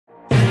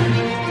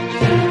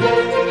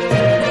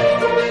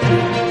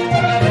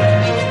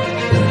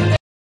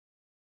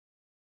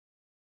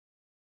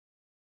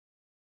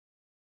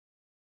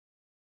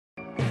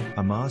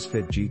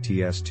Amazfit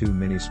GTS 2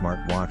 mini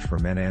smartwatch for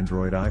men.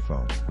 Android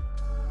iPhone.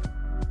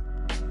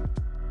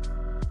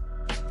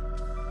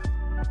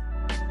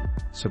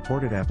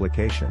 Supported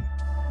application: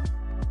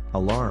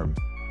 alarm,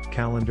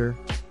 calendar,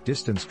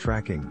 distance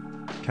tracking,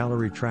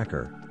 calorie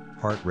tracker,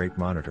 heart rate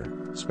monitor.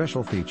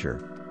 Special feature: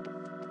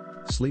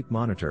 sleep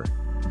monitor,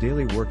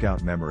 daily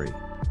workout memory,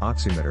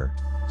 oximeter,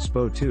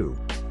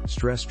 SPO2,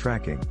 stress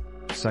tracking,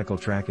 cycle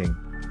tracking,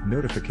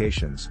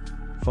 notifications,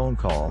 phone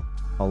call,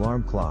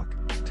 alarm clock,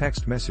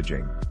 text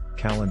messaging,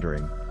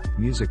 calendaring,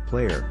 music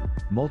player,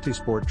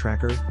 multi-sport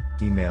tracker,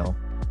 email,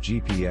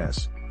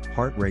 GPS,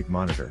 heart rate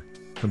monitor.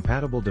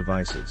 Compatible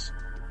devices: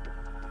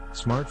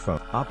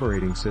 smartphone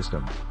operating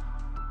system,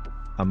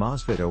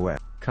 Amazfit OS,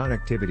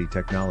 connectivity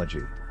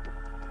technology,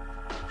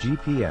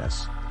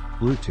 GPS,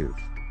 Bluetooth,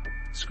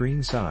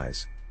 screen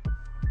size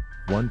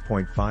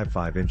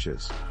 1.55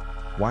 inches,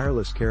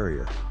 wireless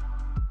carrier,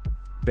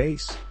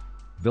 base,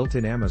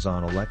 built-in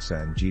Amazon Alexa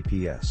and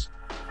GPS.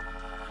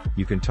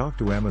 You can talk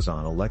to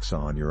Amazon Alexa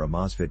on your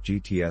Amazfit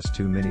GTS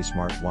 2 mini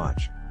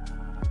smartwatch.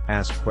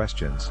 Ask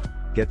questions,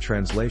 get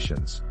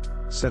translations,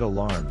 set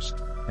alarms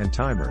and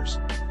timers,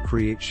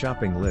 create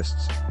shopping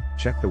lists,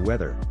 check the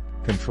weather,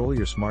 control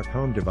your smart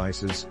home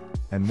devices,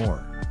 and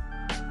more.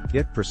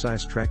 Get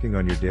precise tracking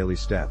on your daily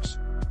steps,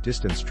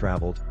 distance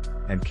traveled,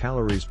 and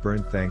calories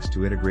burned thanks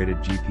to integrated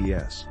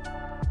GPS.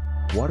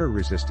 Water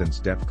resistance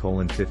depth: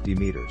 50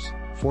 meters,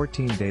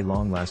 14-day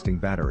long-lasting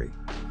battery.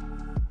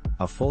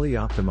 A fully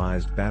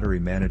optimized battery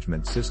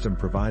management system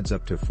provides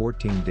up to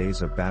 14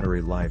 days of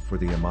battery life for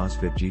the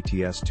Amazfit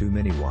GTS 2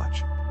 mini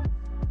watch.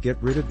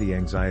 Get rid of the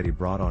anxiety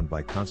brought on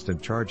by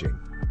constant charging,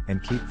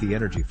 and keep the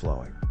energy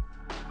flowing.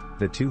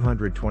 The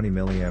 220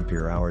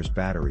 mAh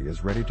battery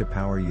is ready to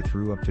power you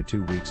through up to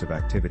 2 weeks of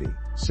activity,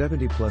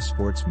 70+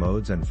 sports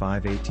modes and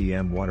 5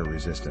 ATM water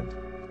resistant.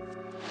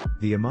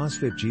 The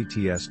Amazfit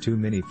GTS 2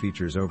 mini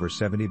features over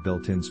 70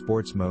 built-in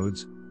sports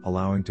modes,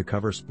 allowing to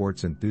cover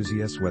sports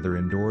enthusiasts whether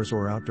indoors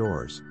or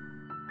outdoors.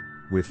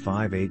 With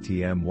 5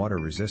 ATM water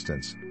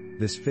resistance,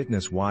 this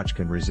fitness watch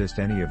can resist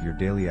any of your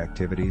daily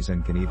activities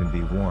and can even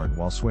be worn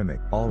while swimming.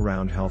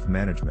 All-round health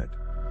management.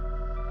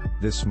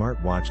 This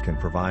smartwatch can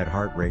provide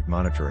heart rate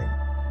monitoring,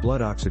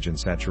 blood oxygen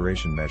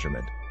saturation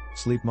measurement,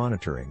 sleep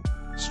monitoring,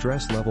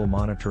 stress level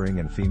monitoring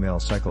and female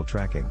cycle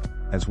tracking,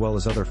 as well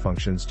as other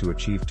functions to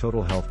achieve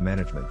total health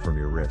management from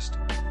your wrist.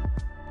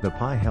 The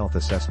Pi Health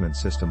Assessment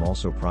System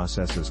also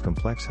processes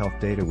complex health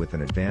data with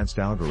an advanced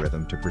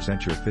algorithm to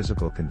present your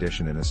physical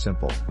condition in a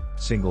simple,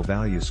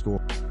 single-value score.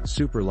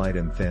 Super light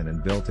and thin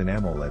and built-in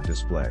AMOLED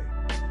display.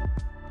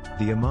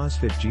 The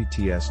Amazfit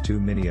GTS 2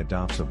 mini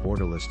adopts a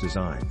borderless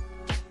design,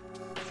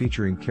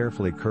 featuring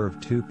carefully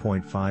curved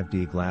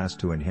 2.5D glass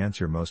to enhance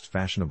your most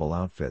fashionable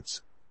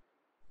outfits.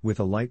 With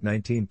a light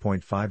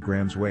 19.5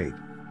 grams weight,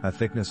 a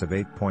thickness of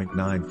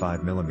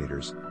 8.95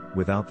 mm,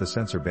 without the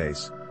sensor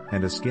base,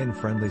 and a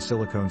skin-friendly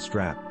silicone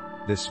strap,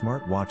 this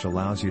smartwatch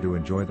allows you to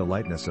enjoy the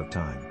lightness of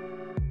time.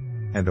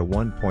 And a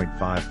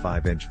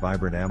 1.55-inch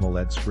vibrant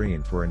AMOLED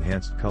screen for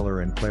enhanced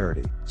color and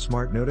clarity,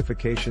 smart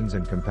notifications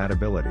and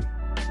compatibility.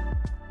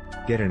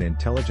 Get an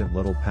intelligent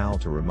little pal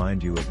to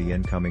remind you of the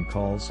incoming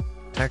calls,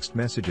 text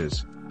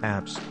messages,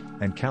 apps,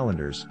 and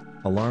calendars,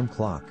 alarm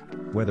clock,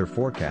 weather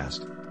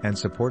forecast, and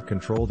support.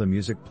 Control the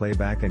music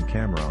playback and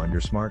camera on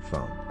your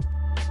smartphone.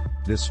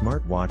 This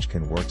smartwatch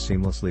can work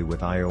seamlessly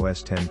with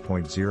iOS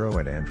 10.0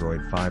 and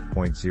Android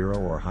 5.0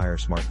 or higher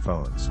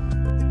smartphones.